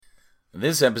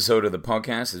This episode of the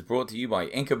podcast is brought to you by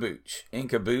Inca Booch.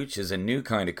 Inca Booch is a new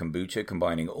kind of kombucha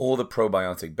combining all the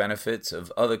probiotic benefits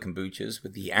of other kombuchas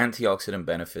with the antioxidant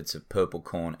benefits of purple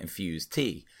corn infused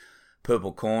tea.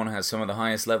 Purple corn has some of the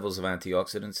highest levels of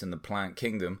antioxidants in the plant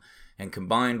kingdom, and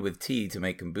combined with tea to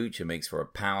make kombucha makes for a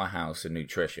powerhouse of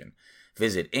nutrition.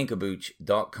 Visit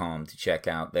incabooch.com to check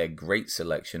out their great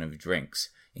selection of drinks,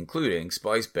 including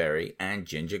spice berry and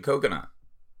ginger coconut.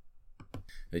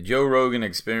 The Joe Rogan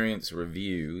Experience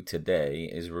review today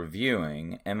is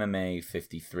reviewing MMA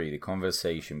 53, the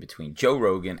conversation between Joe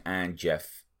Rogan and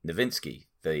Jeff Navitzky,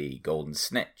 the Golden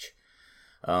Snitch.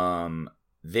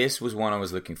 This was one I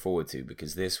was looking forward to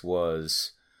because this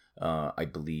was, I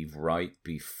believe, right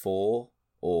before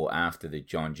or after the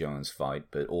John Jones fight,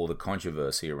 but all the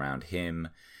controversy around him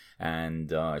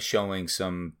and showing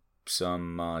some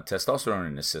testosterone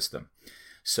in his system.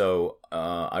 So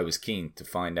I was keen to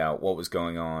find out what was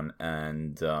going on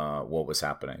and what was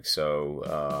happening.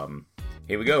 So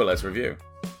here we go. Let's review.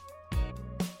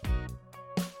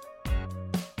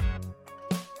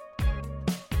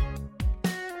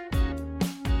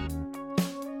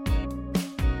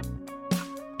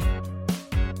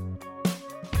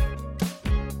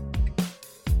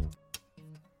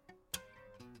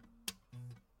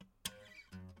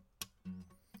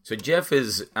 So Jeff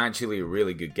is actually a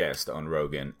really good guest on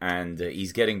Rogan, and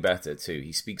he's getting better too.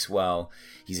 He speaks well.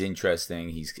 He's interesting.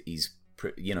 He's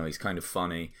kind of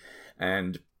funny,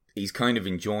 and he's kind of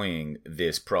enjoying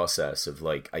this process of,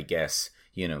 like, I guess,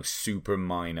 super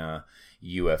minor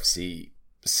UFC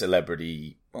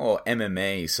celebrity or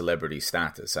MMA celebrity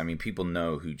status. I mean, people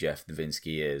know who Jeff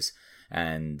Navitzky is,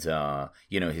 and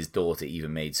his daughter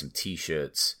even made some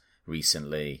T-shirts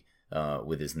recently.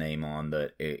 With his name on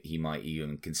that he might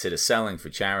even consider selling for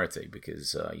charity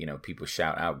because, people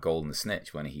shout out Golden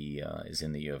Snitch when he is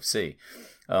in the UFC.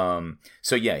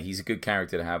 So yeah, he's a good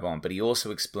character to have on, but he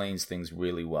also explains things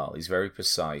really well. He's very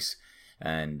precise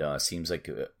and seems like,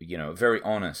 a very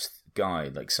honest guy,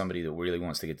 like somebody that really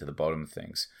wants to get to the bottom of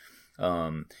things.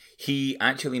 He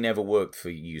actually never worked for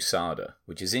USADA,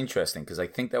 which is interesting because I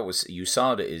think that was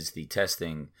USADA is the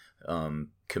testing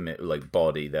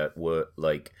body that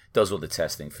does all the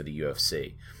testing for the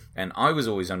UFC. And I was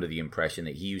always under the impression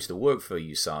that he used to work for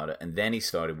USADA and then he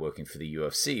started working for the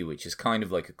UFC, which is kind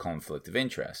of like a conflict of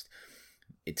interest.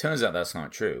 It turns out that's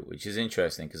not true, which is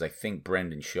interesting because I think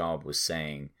Brendan Schaub was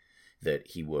saying that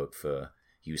he worked for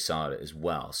USADA as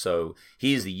well. So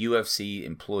he is the UFC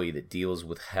employee that deals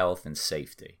with health and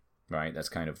safety, right? That's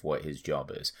kind of what his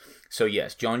job is. So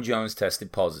yes, John Jones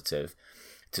tested positive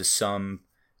to some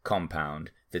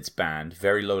compound that's banned,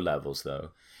 very low levels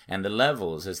though, and the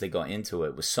levels as they got into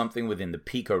it was something within the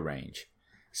pico range.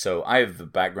 So I have a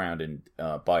background in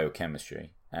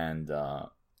biochemistry, and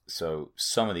so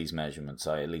some of these measurements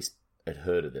I at least had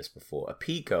heard of this before. A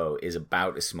pico is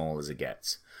about as small as it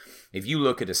gets. If you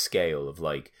look at a scale of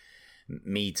like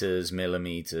meters,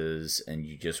 millimeters, and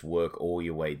you just work all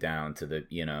your way down to the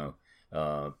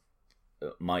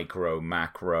micro,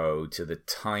 macro, to the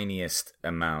tiniest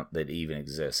amount that even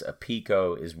exists. A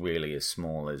pico is really as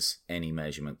small as any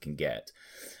measurement can get.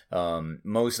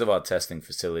 Most of our testing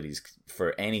facilities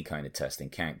for any kind of testing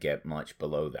can't get much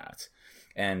below that.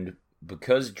 And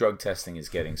because drug testing is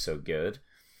getting so good,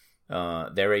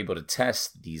 they're able to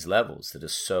test these levels that are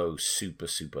so super,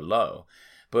 super low.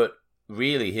 But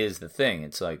really, here's the thing.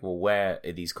 It's like, well, where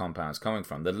are these compounds coming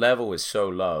from? The level is so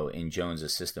low in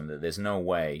Jones's system that there's no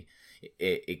way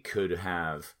it could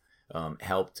have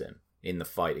helped him in the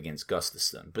fight against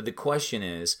Gustafsson. But the question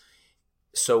is,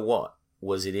 so what?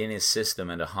 Was it in his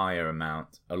system at a higher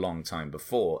amount a long time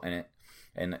before?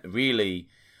 And really,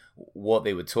 what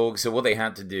they would talk. So what they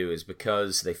had to do is,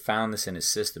 because they found this in his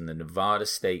system, the Nevada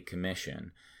State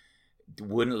Commission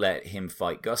wouldn't let him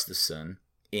fight Gustafsson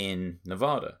in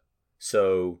Nevada.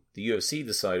 So the UFC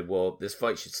decided, well, this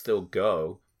fight should still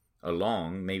go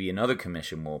along. Maybe another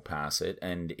commission will pass it,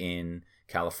 and in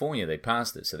California they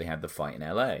passed it, so they had the fight in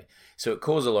LA. So it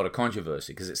caused a lot of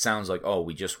controversy because it sounds like, oh,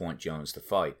 we just want Jones to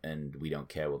fight and we don't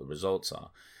care what the results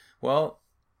are. Well,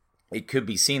 it could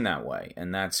be seen that way,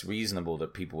 and that's reasonable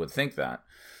that people would think that.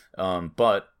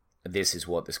 But this is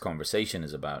what this conversation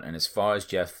is about. And as far as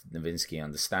Jeff Navitzky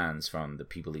understands from the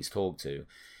people he's talked to,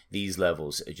 these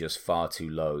levels are just far too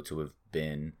low to have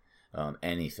been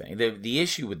anything. The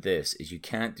issue with this is you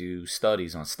can't do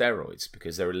studies on steroids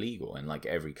because they're illegal in like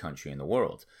every country in the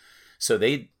world. So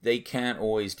they can't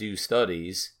always do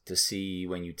studies to see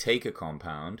when you take a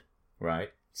compound, right?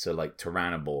 So like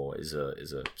Turinabol is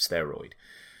a steroid.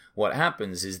 What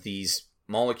happens is these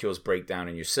molecules break down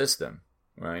in your system,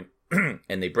 right?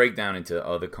 And they break down into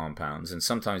other compounds, and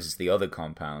sometimes it's the other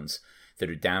compounds that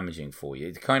are damaging for you.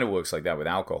 It kind of works like that with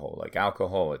alcohol. Like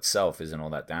alcohol itself isn't all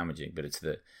that damaging, but it's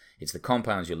the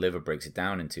compounds your liver breaks it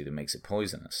down into that makes it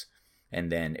poisonous.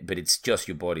 But it's just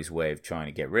your body's way of trying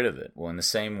to get rid of it. Well, in the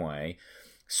same way,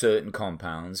 certain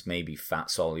compounds, maybe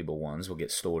fat-soluble ones, will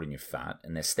get stored in your fat,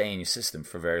 and they stay in your system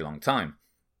for a very long time.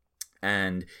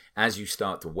 And as you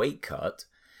start to weight cut,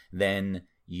 then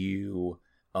you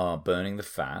are burning the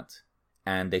fat,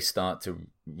 and they start to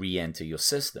re-enter your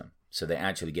system. So they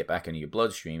actually get back into your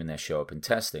bloodstream, and they show up in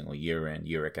testing, or urine,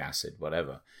 uric acid,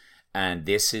 whatever. And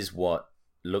this is what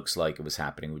looks like it was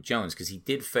happening with Jones, because he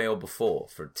did fail before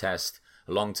for a test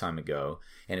a long time ago,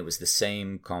 and it was the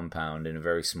same compound in a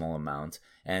very small amount.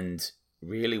 And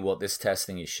really what this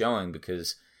testing is showing,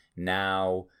 because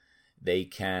now they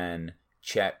can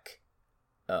check,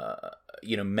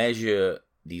 measure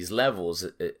these levels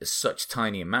at such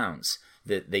tiny amounts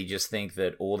that they just think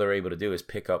that all they're able to do is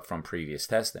pick up from previous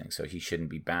testing. So he shouldn't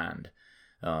be banned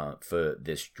for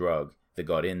this drug that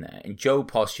got in there. And Joe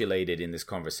postulated in this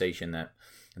conversation that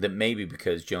maybe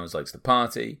because Jones likes to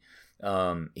party,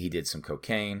 he did some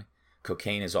cocaine.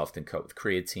 Cocaine is often cut with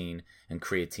creatine, and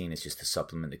creatine is just a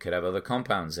supplement that could have other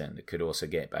compounds in that could also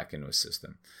get back into his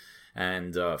system.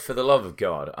 And for the love of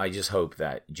God, I just hope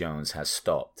that Jones has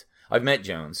stopped. I've met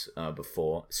Jones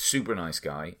before. Super nice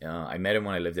guy. I met him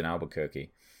when I lived in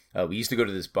Albuquerque. We used to go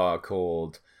to this bar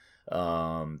called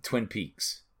Twin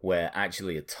Peaks, where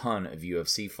actually a ton of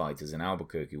UFC fighters in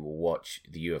Albuquerque will watch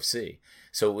the UFC.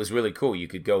 So it was really cool. You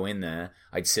could go in there,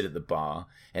 I'd sit at the bar,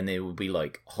 and there would be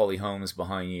like Holly Holmes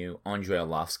behind you. Andrei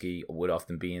Arlovsky would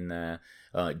often be in there.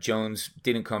 Jones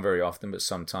didn't come very often, but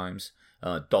sometimes.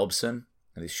 Dobson,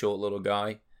 this short little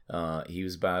guy, he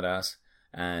was badass.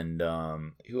 And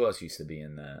who else used to be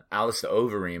in there? Alistair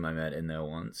Overeem I met in there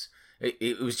once.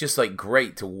 It was just like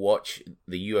great to watch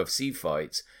the UFC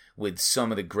fights with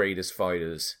some of the greatest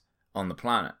fighters on the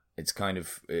planet. It's kind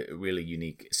of a really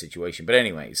unique situation. But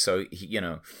anyway, so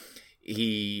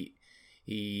he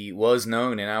was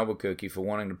known in Albuquerque for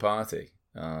wanting to party.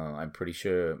 I'm pretty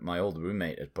sure my old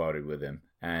roommate had partied with him.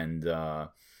 And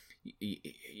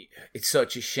it's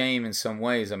such a shame in some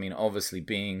ways. I mean, obviously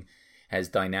being as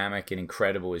dynamic and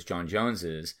incredible as John Jones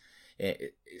is,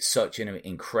 such an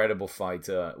incredible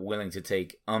fighter, willing to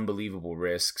take unbelievable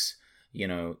risks,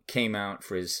 came out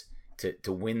for his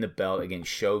to win the belt against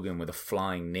Shogun with a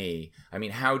flying knee. I mean,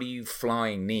 how do you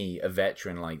flying knee a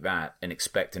veteran like that and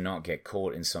expect to not get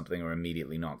caught in something or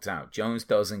immediately knocked out? Jones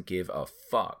doesn't give a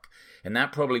fuck. And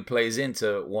that probably plays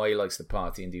into why he likes to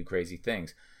party and do crazy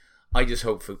things. I just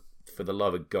hope for the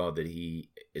love of God that he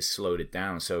is slowed it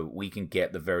down so we can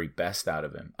get the very best out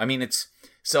of him. I mean, it's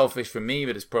selfish for me,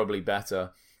 but it's probably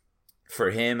better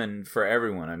for him and for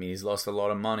everyone. I mean, he's lost a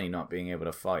lot of money not being able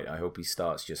to fight. I hope he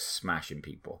starts just smashing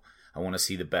people. I want to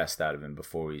see the best out of him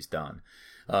before he's done.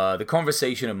 The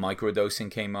conversation of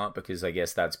microdosing came up because I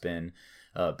guess that's been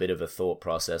a bit of a thought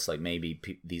process. Like maybe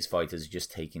these fighters are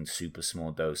just taking super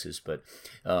small doses, but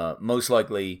most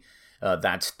likely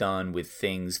that's done with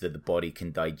things that the body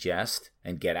can digest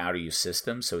and get out of your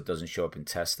system so it doesn't show up in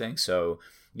testing. So,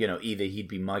 either he'd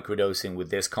be microdosing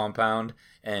with this compound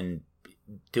and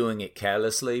doing it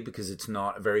carelessly because it's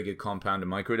not a very good compound to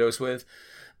microdose with,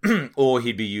 or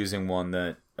he'd be using one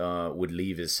that would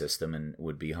leave his system and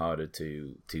would be harder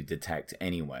to detect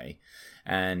anyway.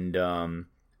 And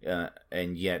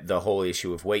yet the whole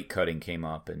issue of weight cutting came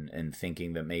up and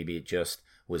thinking that maybe it just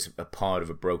was a part of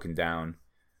a broken down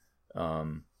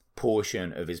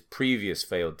portion of his previous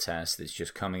failed test that's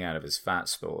just coming out of his fat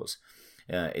stores.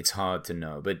 It's hard to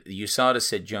know. But USADA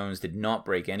said Jones did not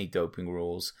break any doping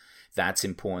rules. That's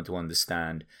important to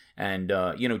understand. And,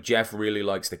 Jeff really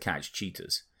likes to catch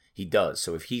cheaters. He does.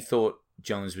 So if he thought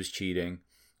Jones was cheating,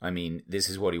 I mean, this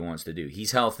is what he wants to do.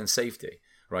 He's health and safety,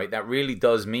 right? That really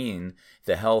does mean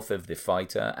the health of the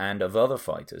fighter and of other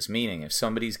fighters. Meaning, if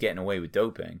somebody's getting away with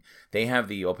doping, they have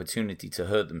the opportunity to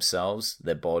hurt themselves,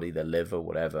 their body, their liver,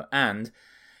 whatever. And,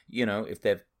 if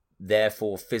they're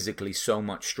therefore physically so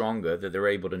much stronger that they're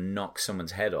able to knock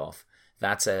someone's head off,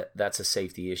 that's a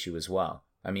safety issue as well.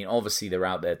 I mean, obviously they're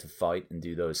out there to fight and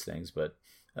do those things, but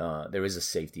there is a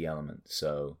safety element.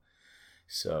 So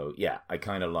yeah, I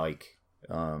kind of like,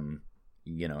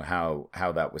 how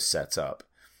that was set up.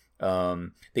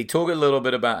 They talk a little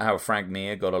bit about how Frank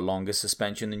Mir got a longer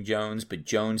suspension than Jones, but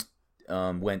Jones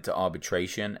went to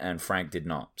arbitration and Frank did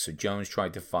not. So Jones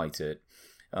tried to fight it.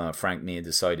 Frank Mir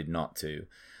decided not to,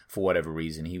 for whatever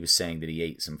reason. He was saying that he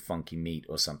ate some funky meat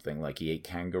or something, like he ate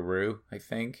kangaroo, I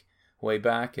think, way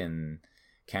back, and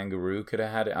kangaroo could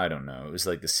have had it. I don't know. It was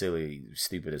like the silly,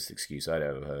 stupidest excuse I'd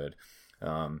ever heard.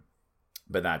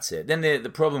 But that's it. Then the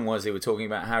problem was they were talking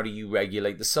about how do you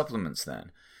regulate the supplements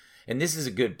then? And this is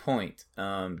a good point.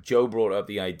 Joe brought up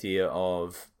the idea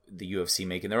of the UFC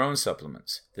making their own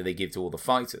supplements that they give to all the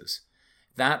fighters.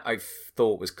 That I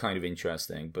thought was kind of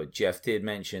interesting, but Jeff did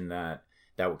mention that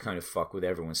that would kind of fuck with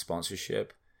everyone's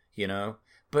sponsorship, you know?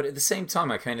 But at the same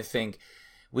time, I kind of think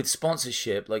with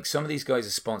sponsorship, like some of these guys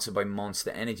are sponsored by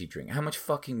Monster Energy Drink. How much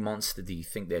fucking Monster do you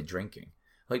think they're drinking?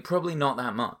 Like probably not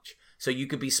that much. So you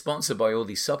could be sponsored by all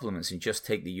these supplements and just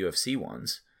take the UFC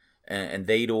ones, and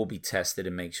they'd all be tested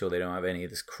and make sure they don't have any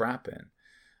of this crap in.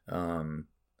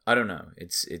 I don't know.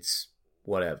 It's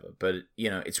whatever. But, you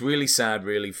know, it's really sad,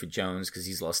 really, for Jones because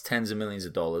he's lost tens of millions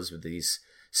of dollars with these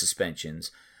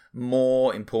suspensions.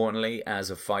 More importantly, as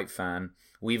a fight fan,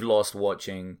 we've lost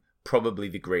watching probably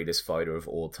the greatest fighter of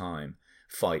all time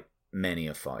fight many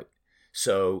a fight.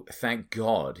 So thank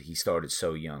God he started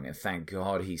so young, and thank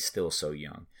God he's still so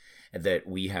young, that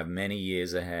we have many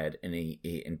years ahead.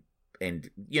 And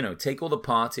you know, take all the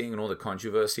partying and all the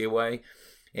controversy away,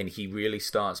 and he really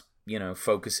starts, you know,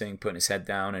 focusing, putting his head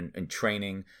down, and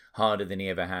training harder than he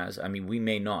ever has. I mean, we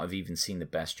may not have even seen the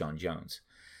best John Jones.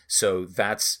 So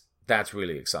that's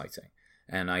really exciting.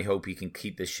 And I hope he can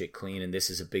keep this shit clean, and this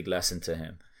is a big lesson to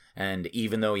him. And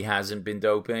even though he hasn't been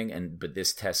doping, but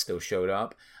this test still showed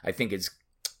up, I think it's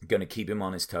going to keep him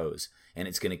on his toes. And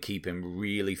it's going to keep him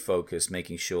really focused,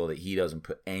 making sure that he doesn't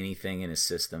put anything in his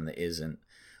system that isn't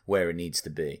where it needs to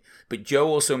be. But Joe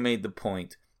also made the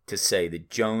point to say that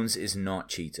Jones is not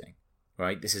cheating,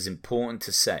 right? This is important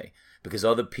to say because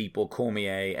other people,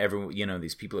 Cormier, everyone, you know,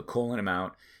 these people are calling him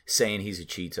out, saying he's a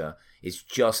cheater. It's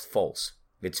just false.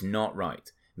 It's not right.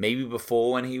 Maybe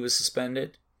before when he was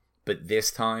suspended, but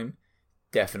this time,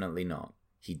 definitely not.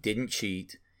 He didn't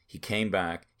cheat. He came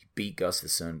back. He beat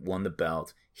Gustafsson, won the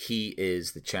belt. He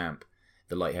is the champ,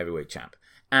 the light heavyweight champ.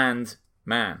 And,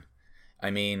 man,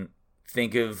 I mean,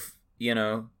 think of, you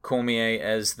know, Cormier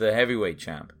as the heavyweight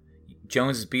champ.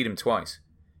 Jones has beat him twice.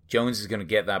 Jones is going to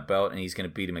get that belt, and he's going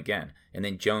to beat him again. And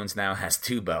then Jones now has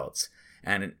 2 belts.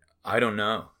 And I don't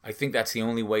know. I think that's the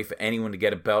only way for anyone to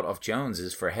get a belt off Jones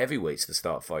is for heavyweights to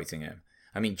start fighting him.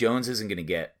 I mean, Jones isn't going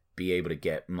to be able to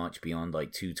get much beyond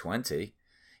like 220.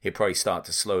 He'll probably start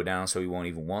to slow down, so he won't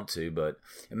even want to. But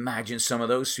imagine some of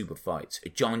those super fights.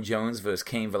 John Jones versus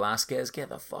Cain Velasquez. Get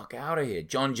the fuck out of here.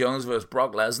 John Jones versus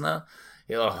Brock Lesnar.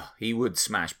 He would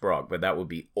smash Brock, but that would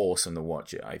be awesome to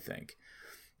watch it, I think.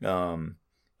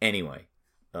 Anyway,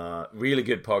 really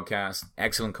good podcast.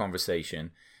 Excellent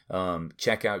conversation.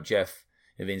 Check out Jeff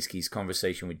Navitzky's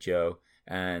conversation with Joe.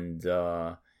 And,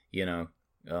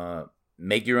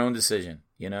 make your own decision,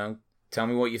 you know. Tell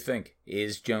me what you think.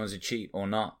 Is Jones a cheat or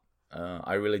not?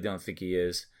 I really don't think he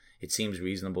is. It seems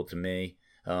reasonable to me.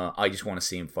 I just want to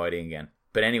see him fighting again.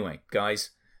 But anyway, guys,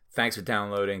 thanks for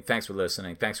downloading. Thanks for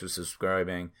listening. Thanks for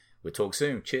subscribing. We'll talk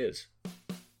soon. Cheers.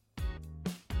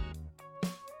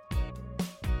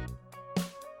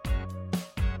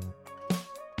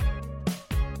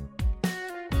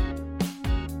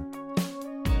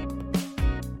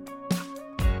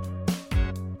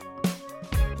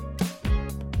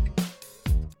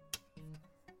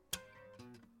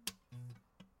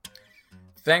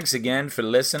 Thanks again for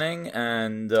listening,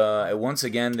 and once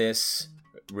again, this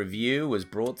review was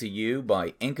brought to you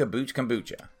by Inca Booch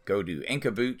Kombucha. Go to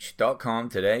incabooch.com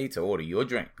today to order your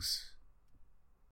drinks.